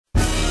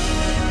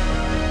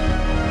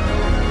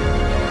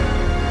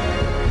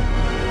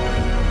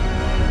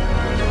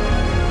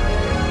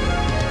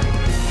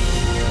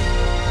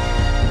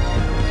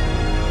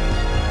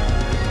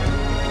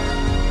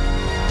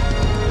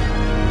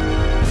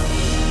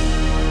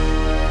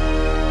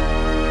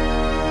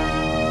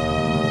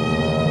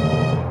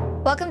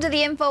Welcome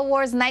to the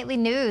InfoWars Nightly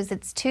News.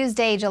 It's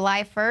Tuesday,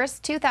 July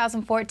 1st,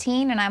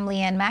 2014, and I'm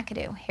Leanne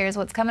McAdoo. Here's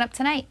what's coming up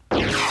tonight.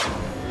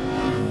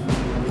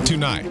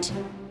 Tonight,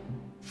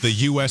 the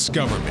U.S.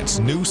 government's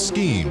new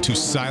scheme to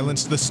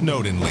silence the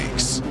Snowden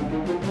leaks.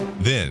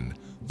 Then,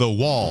 the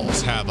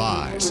walls have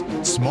eyes.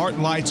 Smart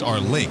lights are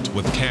linked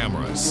with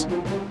cameras.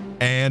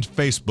 And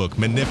Facebook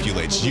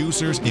manipulates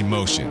users'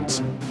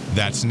 emotions.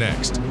 That's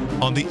next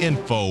on the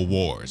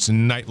InfoWars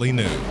Nightly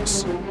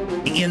News.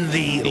 In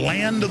the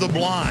land of the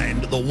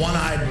blind, the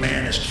one-eyed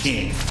man is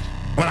king.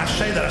 When I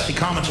say that, I see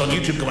comments on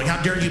YouTube going,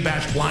 how dare you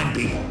bash blind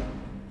people?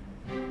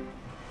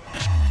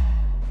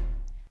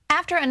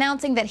 After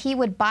announcing that he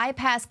would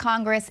bypass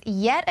Congress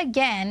yet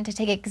again to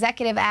take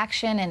executive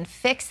action and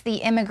fix the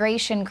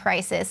immigration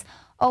crisis,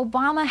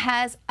 Obama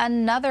has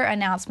another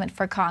announcement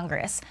for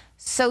Congress.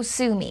 So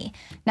sue me.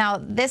 Now,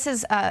 this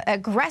is an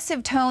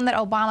aggressive tone that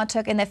Obama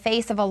took in the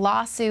face of a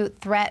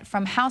lawsuit threat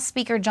from House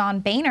Speaker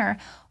John Boehner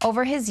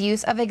over his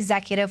use of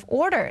executive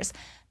orders.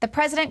 The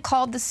president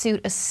called the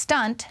suit a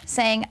stunt,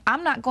 saying,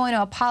 "I'm not going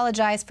to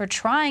apologize for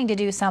trying to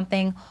do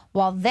something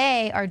while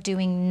they are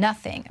doing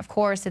nothing." Of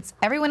course, it's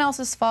everyone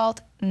else's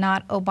fault,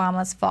 not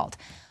Obama's fault.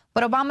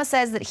 But Obama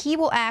says that he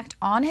will act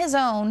on his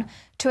own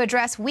to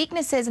address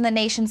weaknesses in the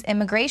nation's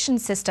immigration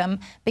system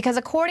because,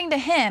 according to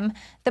him,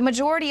 the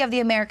majority of the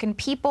American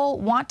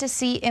people want to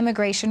see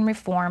immigration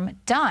reform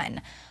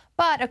done.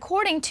 But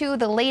according to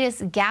the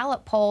latest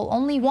Gallup poll,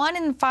 only 1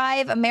 in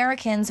 5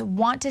 Americans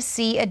want to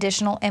see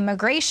additional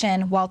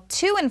immigration, while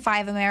 2 in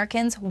 5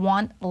 Americans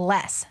want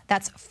less.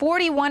 That's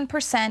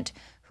 41%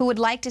 who would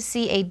like to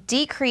see a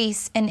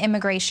decrease in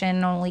immigration,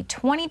 and only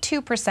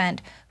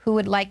 22% who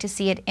would like to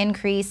see it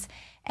increase.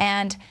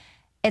 And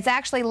it's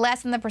actually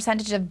less than the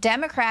percentage of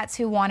Democrats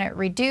who want it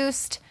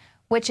reduced,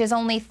 which is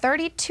only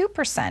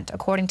 32%,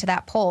 according to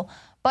that poll.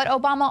 But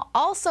Obama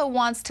also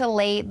wants to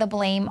lay the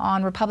blame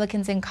on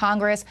Republicans in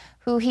Congress,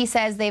 who he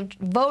says they've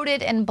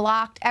voted and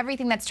blocked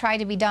everything that's tried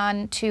to be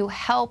done to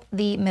help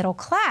the middle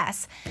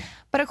class.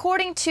 But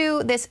according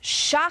to this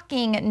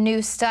shocking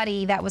new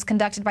study that was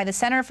conducted by the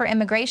Center for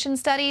Immigration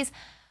Studies,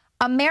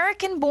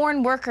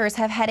 American-born workers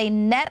have had a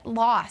net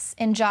loss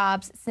in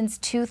jobs since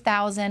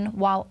 2000,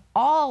 while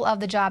all of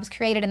the jobs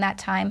created in that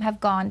time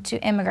have gone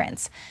to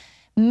immigrants.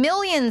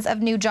 Millions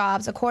of new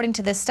jobs, according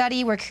to this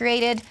study, were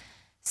created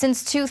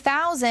since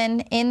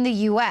 2000 in the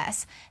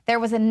U.S.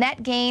 There was a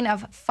net gain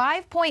of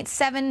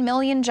 5.7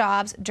 million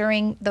jobs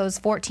during those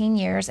 14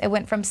 years. It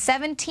went from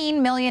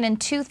 17 million in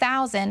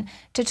 2000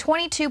 to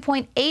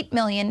 22.8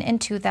 million in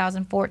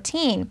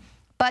 2014.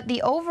 But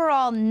the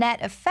overall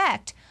net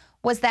effect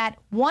was that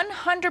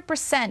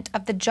 100%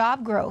 of the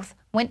job growth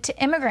went to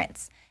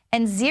immigrants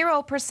and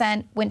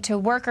 0% went to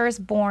workers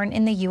born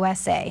in the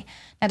USA.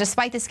 Now,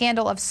 despite the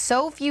scandal of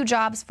so few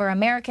jobs for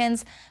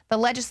Americans, the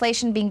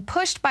legislation being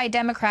pushed by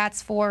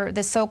Democrats for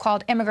the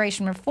so-called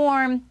immigration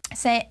reform,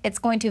 say it's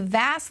going to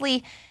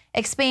vastly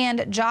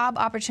expand job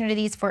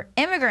opportunities for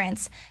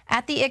immigrants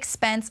at the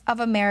expense of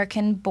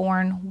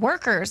American-born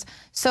workers.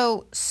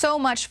 So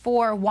much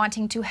for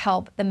wanting to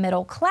help the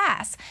middle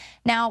class.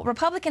 Now,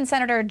 Republican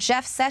Senator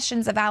Jeff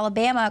Sessions of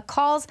Alabama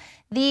calls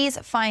these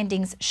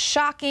findings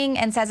shocking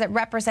and says it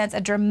represents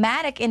a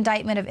dramatic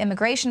indictment of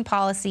immigration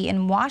policy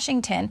in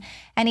Washington.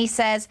 And he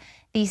says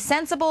the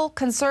sensible,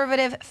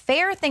 conservative,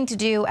 fair thing to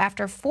do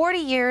after 40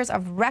 years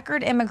of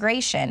record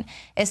immigration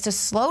is to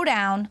slow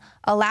down,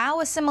 allow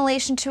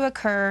assimilation to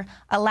occur,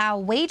 allow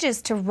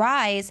wages to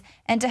rise,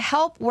 and to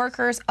help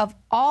workers of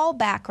all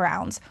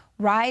backgrounds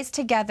rise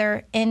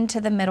together into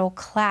the middle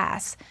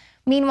class.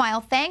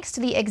 Meanwhile, thanks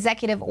to the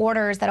executive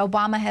orders that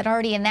Obama had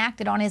already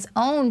enacted on his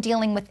own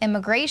dealing with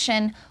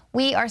immigration,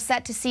 we are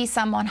set to see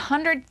some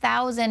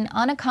 100,000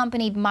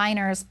 unaccompanied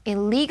minors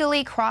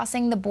illegally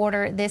crossing the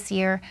border this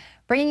year,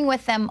 bringing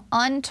with them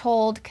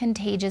untold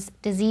contagious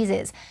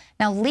diseases.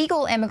 Now,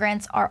 legal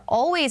immigrants are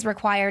always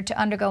required to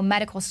undergo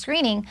medical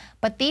screening,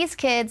 but these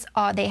kids,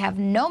 they have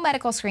no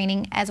medical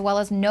screening as well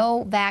as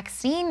no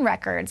vaccine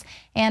records.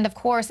 And of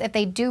course, if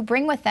they do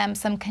bring with them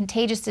some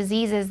contagious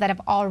diseases that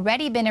have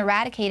already been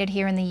eradicated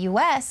here in the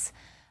U.S.,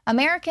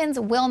 Americans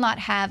will not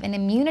have an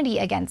immunity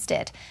against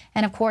it.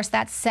 And of course,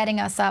 that's setting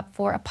us up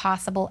for a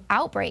possible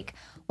outbreak.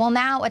 Well,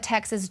 now a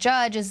Texas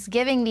judge is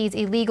giving these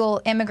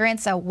illegal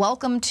immigrants a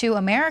welcome to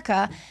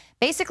America,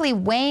 basically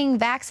weighing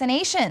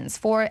vaccinations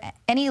for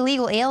any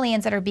illegal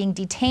aliens that are being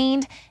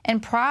detained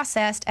and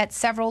processed at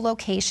several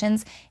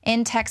locations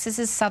in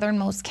Texas's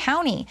southernmost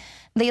county.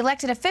 The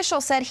elected official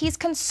said he's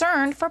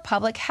concerned for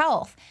public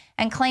health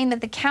and claimed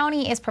that the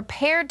county is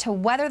prepared to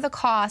weather the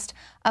cost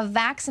of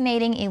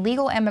vaccinating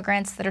illegal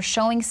immigrants that are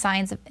showing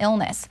signs of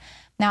illness.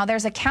 Now,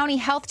 there's a county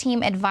health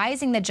team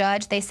advising the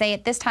judge. They say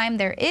at this time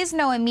there is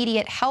no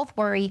immediate health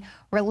worry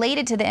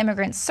related to the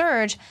immigrant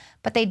surge,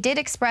 but they did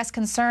express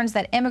concerns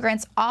that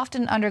immigrants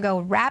often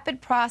undergo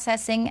rapid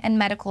processing and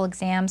medical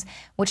exams,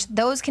 which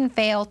those can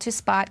fail to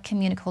spot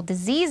communicable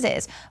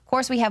diseases. Of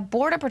course, we have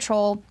Border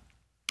Patrol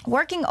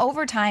working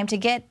overtime to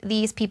get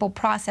these people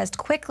processed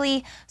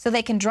quickly so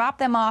they can drop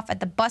them off at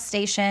the bus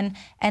station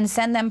and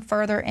send them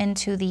further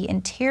into the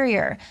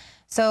interior.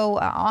 So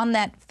on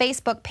that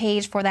Facebook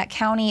page for that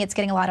county, it's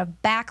getting a lot of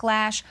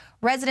backlash.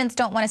 Residents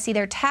don't want to see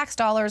their tax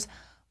dollars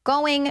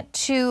going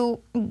to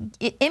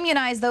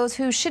immunize those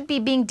who should be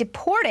being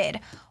deported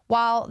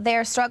while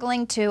they're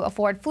struggling to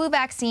afford flu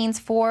vaccines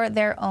for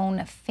their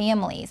own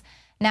families.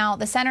 Now,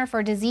 the Center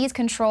for Disease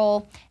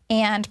Control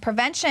and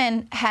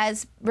Prevention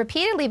has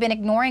repeatedly been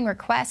ignoring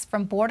requests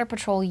from Border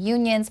Patrol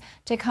unions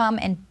to come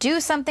and do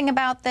something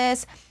about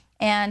this.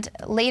 And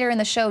later in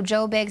the show,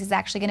 Joe Biggs is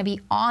actually going to be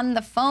on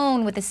the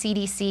phone with the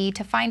CDC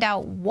to find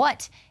out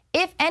what,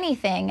 if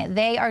anything,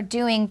 they are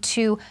doing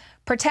to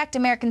protect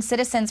American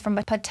citizens from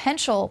a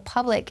potential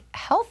public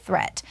health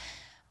threat.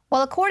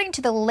 Well, according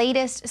to the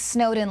latest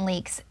Snowden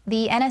leaks,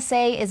 the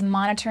NSA is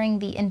monitoring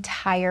the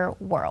entire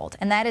world,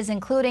 and that is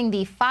including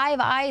the Five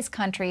Eyes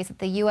countries that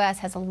the U.S.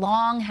 has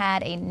long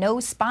had a no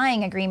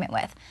spying agreement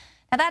with.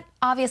 Now, that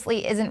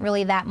obviously isn't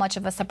really that much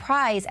of a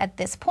surprise at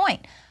this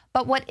point.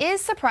 But what is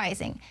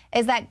surprising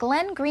is that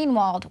Glenn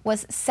Greenwald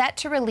was set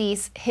to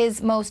release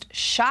his most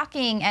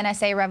shocking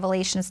NSA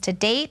revelations to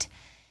date.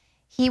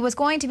 He was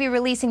going to be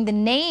releasing the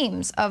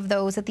names of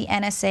those that the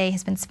NSA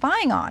has been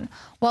spying on.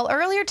 Well,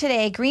 earlier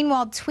today,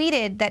 Greenwald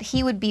tweeted that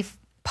he would be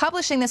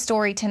publishing the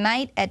story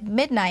tonight at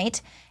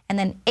midnight, and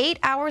then 8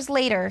 hours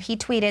later, he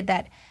tweeted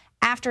that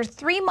after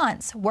 3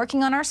 months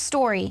working on our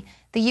story,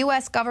 the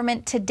U.S.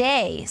 government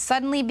today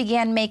suddenly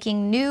began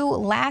making new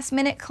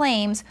last-minute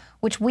claims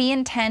which we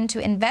intend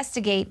to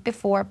investigate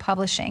before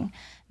publishing.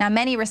 Now,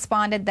 many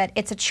responded that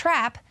it's a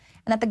trap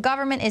and that the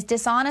government is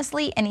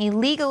dishonestly and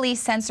illegally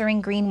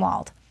censoring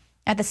Greenwald.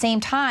 At the same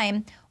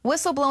time,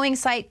 whistleblowing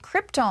site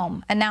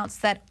Cryptome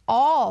announced that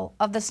all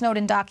of the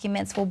Snowden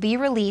documents will be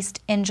released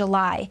in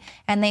July,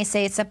 and they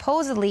say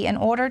supposedly in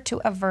order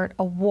to avert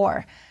a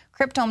war.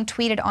 Cryptome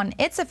tweeted on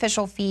its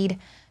official feed,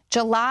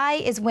 "July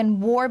is when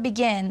war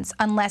begins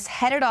unless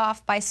headed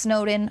off by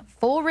Snowden,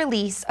 full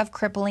release of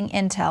crippling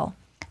intel.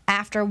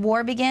 After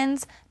war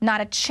begins,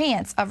 not a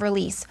chance of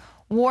release.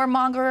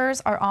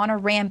 Warmongers are on a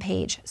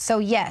rampage. So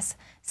yes,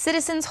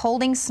 citizens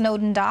holding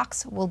Snowden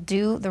docs will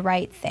do the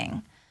right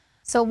thing."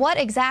 So what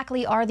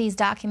exactly are these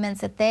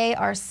documents that they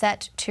are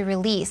set to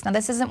release? Now,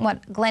 this isn't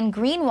what Glenn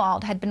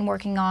Greenwald had been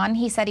working on.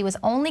 He said he was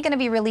only going to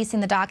be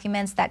releasing the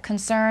documents that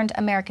concerned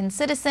American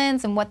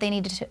citizens and what they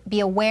needed to be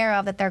aware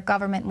of that their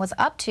government was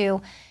up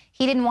to.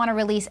 He didn't want to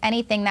release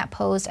anything that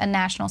posed a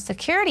national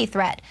security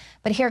threat.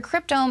 But here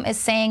Cryptome is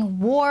saying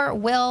war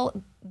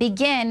will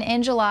begin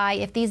in July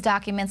if these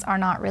documents are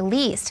not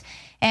released.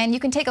 And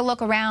you can take a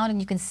look around and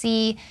you can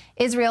see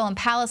Israel and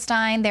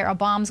Palestine. There are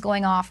bombs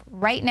going off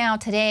right now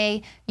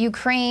today.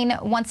 Ukraine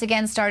once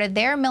again started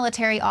their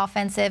military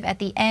offensive at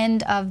the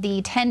end of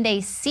the 10-day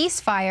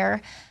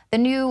ceasefire. The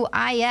new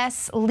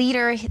IS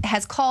leader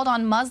has called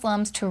on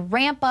Muslims to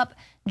ramp up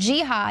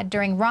jihad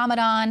during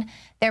Ramadan.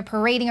 They're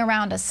parading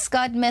around a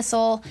Scud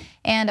missile.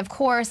 And of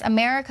course,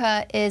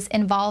 America is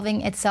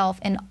involving itself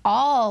in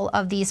all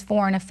of these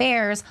foreign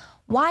affairs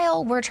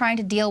while we're trying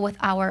to deal with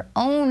our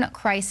own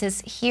crisis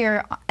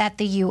here at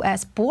the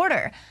U.S.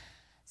 border.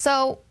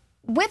 So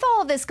with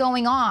all of this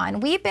going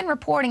on, we've been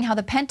reporting how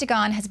the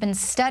Pentagon has been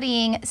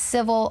studying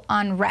civil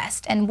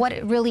unrest and what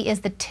it really is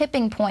the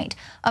tipping point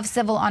of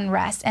civil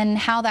unrest and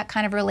how that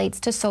kind of relates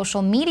to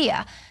social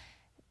media.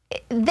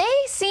 They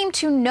seem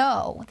to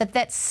know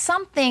that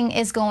something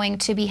is going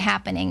to be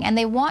happening, and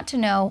they want to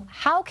know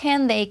how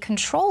can they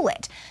control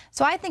it.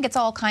 So I think it's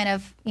all kind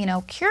of,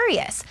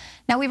 curious.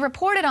 Now, we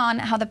reported on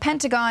how the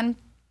Pentagon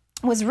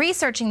was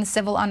researching the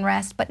civil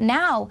unrest, but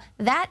now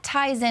that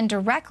ties in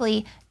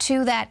directly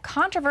to that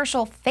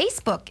controversial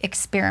Facebook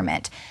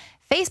experiment.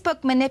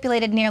 Facebook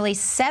manipulated nearly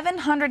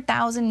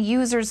 700,000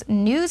 users'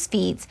 news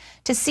feeds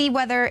to see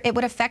whether it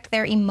would affect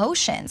their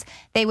emotions.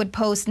 They would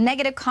post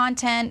negative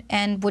content,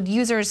 and would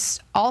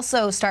users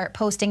also start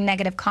posting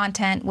negative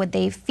content? Would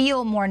they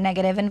feel more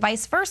negative, and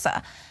vice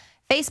versa?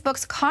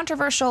 Facebook's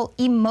controversial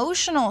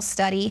emotional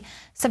study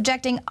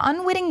subjecting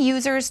unwitting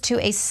users to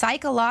a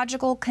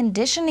psychological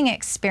conditioning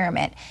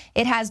experiment.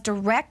 It has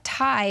direct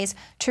ties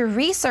to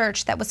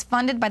research that was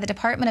funded by the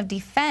Department of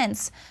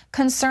Defense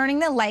concerning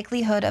the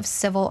likelihood of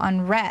civil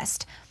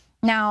unrest.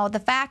 Now, the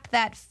fact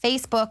that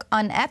Facebook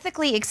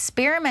unethically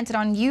experimented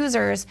on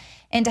users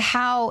into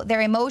how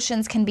their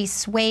emotions can be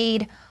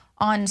swayed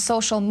on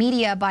social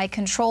media by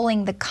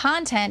controlling the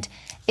content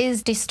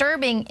is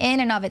disturbing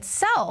in and of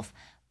itself.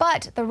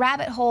 But the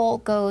rabbit hole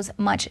goes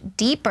much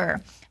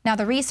deeper. Now,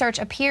 the research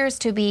appears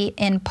to be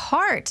in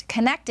part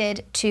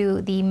connected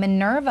to the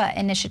Minerva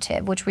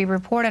initiative, which we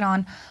reported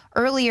on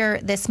earlier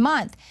this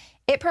month.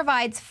 It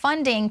provides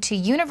funding to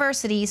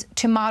universities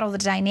to model the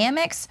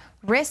dynamics,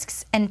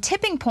 risks, and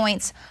tipping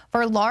points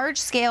for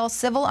large-scale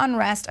civil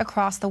unrest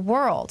across the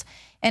world.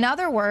 In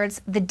other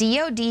words, the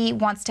DoD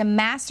wants to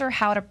master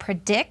how to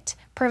predict,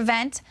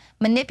 prevent,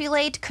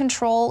 manipulate,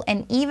 control,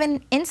 and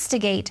even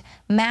instigate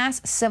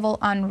mass civil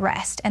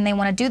unrest. And they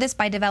want to do this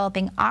by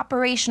developing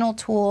operational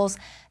tools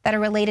that are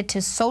related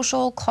to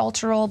social,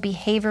 cultural,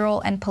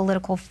 behavioral, and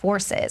political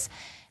forces.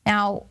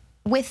 Now,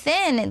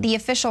 within the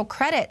official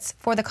credits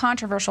for the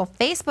controversial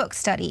Facebook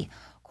study,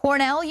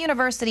 Cornell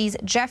University's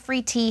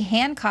Jeffrey T.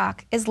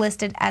 Hancock is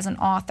listed as an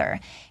author.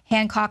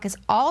 Hancock is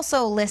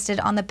also listed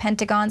on the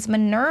Pentagon's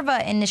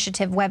Minerva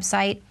Initiative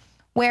website,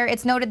 where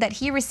it's noted that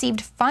he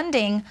received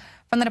funding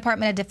from the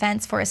Department of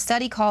Defense for a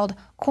study called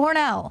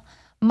Cornell,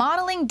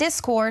 Modeling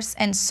Discourse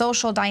and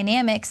Social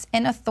Dynamics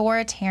in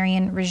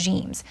Authoritarian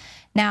Regimes.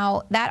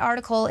 Now, that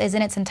article is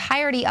in its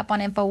entirety up on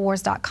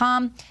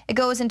INFOWARS.com. It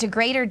goes into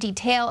greater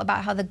detail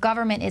about how the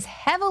government is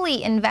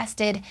heavily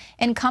invested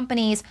in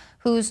companies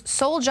whose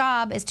sole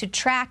job is to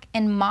track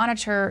and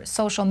monitor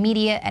social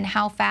media and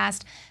how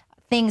fast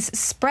things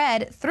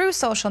spread through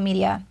social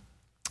media.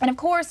 And of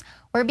course,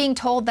 we're being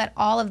told that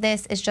all of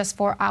this is just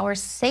for our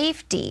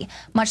safety,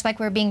 much like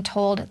we're being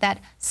told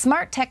that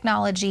smart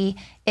technology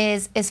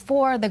is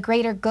for the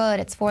greater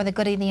good. It's for the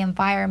good of the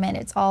environment.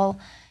 It's all,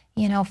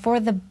 for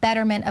the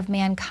betterment of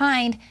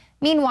mankind.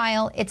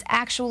 Meanwhile, it's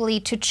actually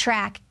to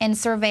track and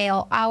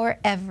surveil our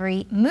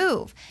every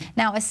move.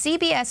 Now, a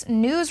CBS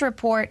News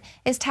report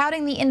is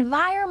touting the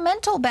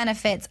environmental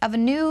benefits of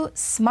new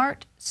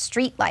smart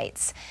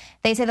streetlights.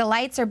 They say the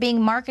lights are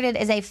being marketed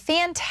as a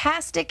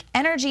fantastic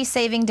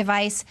energy-saving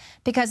device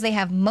because they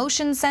have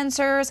motion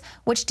sensors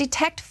which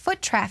detect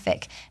foot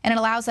traffic, and it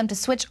allows them to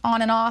switch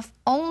on and off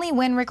only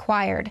when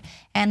required.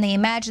 And they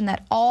imagine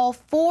that all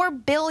 4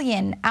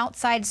 billion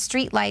outside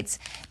streetlights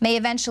may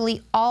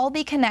eventually all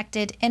be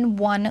connected in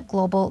one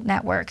global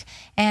network.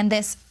 And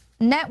this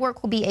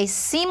network will be a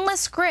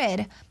seamless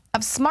grid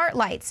of smart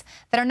lights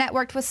that are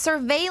networked with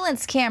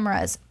surveillance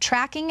cameras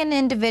tracking an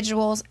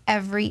individual's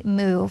every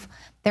move.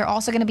 They're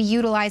also going to be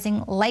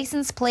utilizing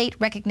license plate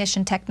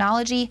recognition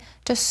technology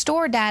to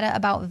store data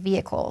about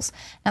vehicles.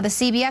 Now, the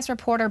CBS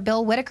reporter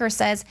Bill Whitaker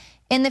says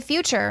in the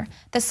future,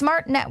 the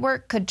smart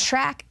network could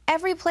track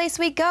every place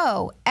we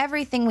go,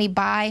 everything we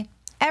buy,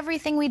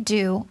 everything we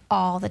do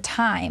all the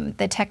time.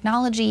 The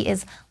technology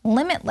is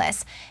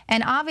limitless,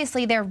 and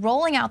obviously they're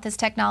rolling out this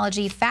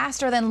technology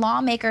faster than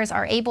lawmakers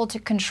are able to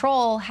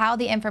control how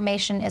the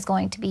information is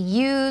going to be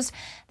used.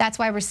 That's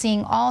why we're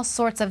seeing all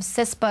sorts of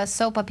CISPA,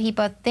 SOPA,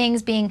 PIPA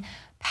things being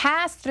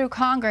passed through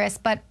Congress,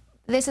 but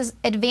this is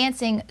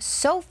advancing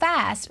so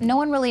fast, no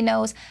one really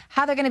knows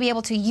how they're going to be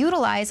able to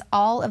utilize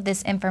all of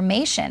this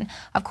information.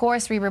 Of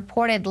course, we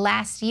reported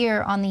last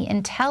year on the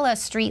Intella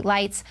street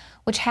lights,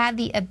 which had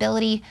the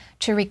ability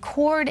to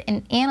record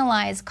and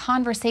analyze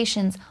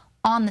conversations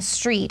on the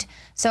street.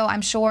 So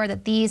I'm sure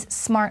that these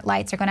smart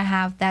lights are going to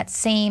have that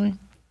same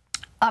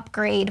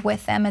upgrade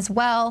with them as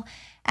well.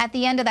 At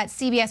the end of that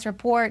CBS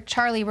report,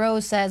 Charlie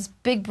Rose says,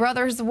 Big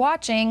Brother's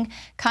watching,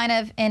 kind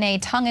of in a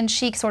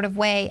tongue-in-cheek sort of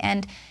way.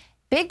 And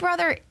Big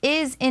Brother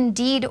is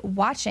indeed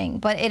watching,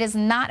 but it is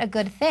not a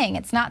good thing.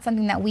 It's not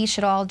something that we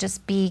should all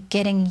just be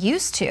getting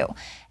used to.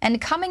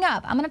 And coming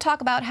up, I'm going to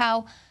talk about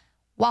how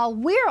while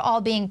we're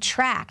all being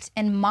tracked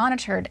and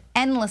monitored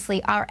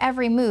endlessly, our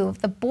every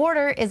move, the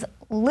border is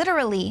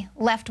literally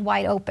left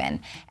wide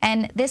open.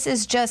 And this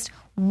is just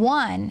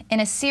one in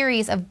a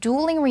series of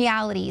dueling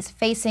realities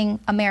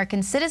facing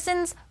American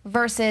citizens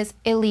versus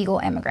illegal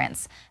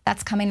immigrants.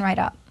 That's coming right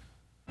up.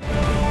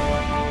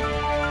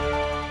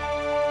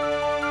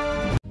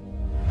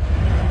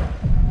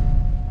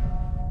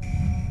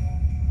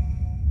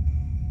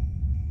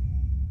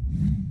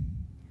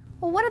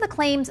 Well, one of the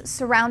claims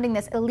surrounding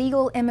this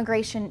illegal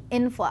immigration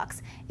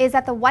influx is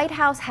that the White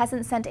House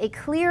hasn't sent a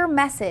clear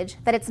message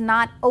that it's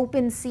not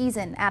open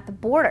season at the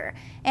border.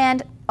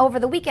 And over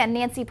the weekend,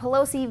 Nancy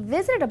Pelosi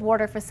visited a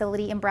border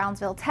facility in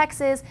Brownsville,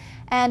 Texas,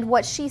 and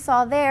what she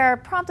saw there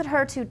prompted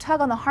her to tug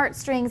on the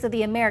heartstrings of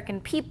the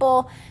American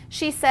people.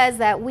 She says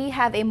that we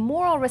have a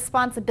moral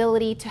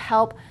responsibility to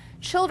help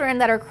children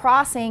that are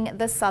crossing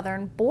the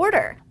southern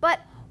border.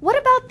 But what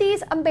about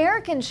these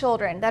American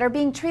children that are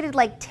being treated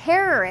like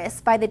terrorists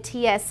by the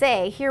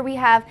TSA? Here we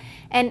have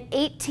an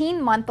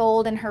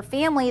 18-month-old and her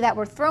family that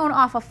were thrown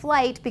off a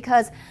flight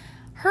because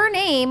her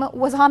name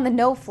was on the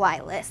no-fly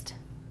list.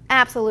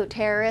 Absolute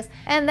terrorist.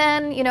 And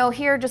then,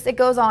 here just it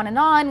goes on and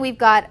on. We've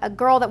got a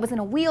girl that was in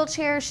a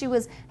wheelchair. She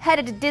was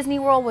headed to Disney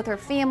World with her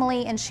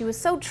family, and she was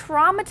so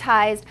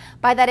traumatized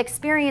by that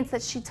experience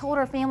that she told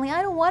her family,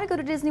 I don't want to go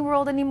to Disney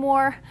World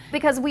anymore,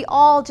 because we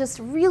all just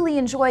really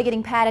enjoy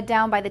getting patted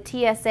down by the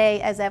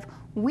TSA as if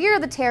we're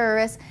the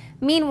terrorists.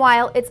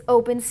 Meanwhile, it's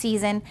open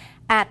season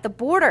at the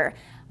border.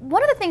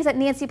 One of the things that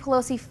Nancy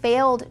Pelosi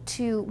failed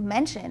to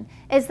mention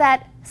is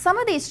that some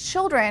of these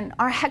children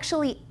are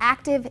actually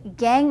active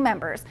gang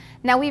members.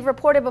 Now, we've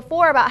reported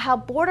before about how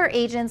border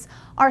agents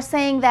are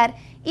saying that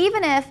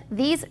even if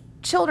these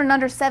children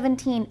under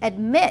 17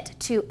 admit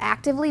to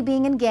actively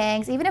being in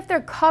gangs, even if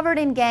they're covered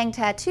in gang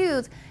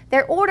tattoos,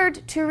 they're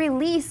ordered to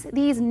release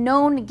these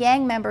known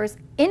gang members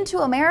into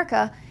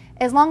America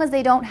as long as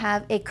they don't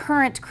have a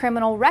current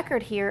criminal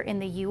record here in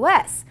the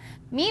U.S.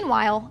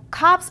 Meanwhile,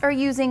 cops are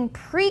using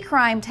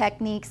pre-crime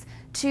techniques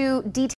to detail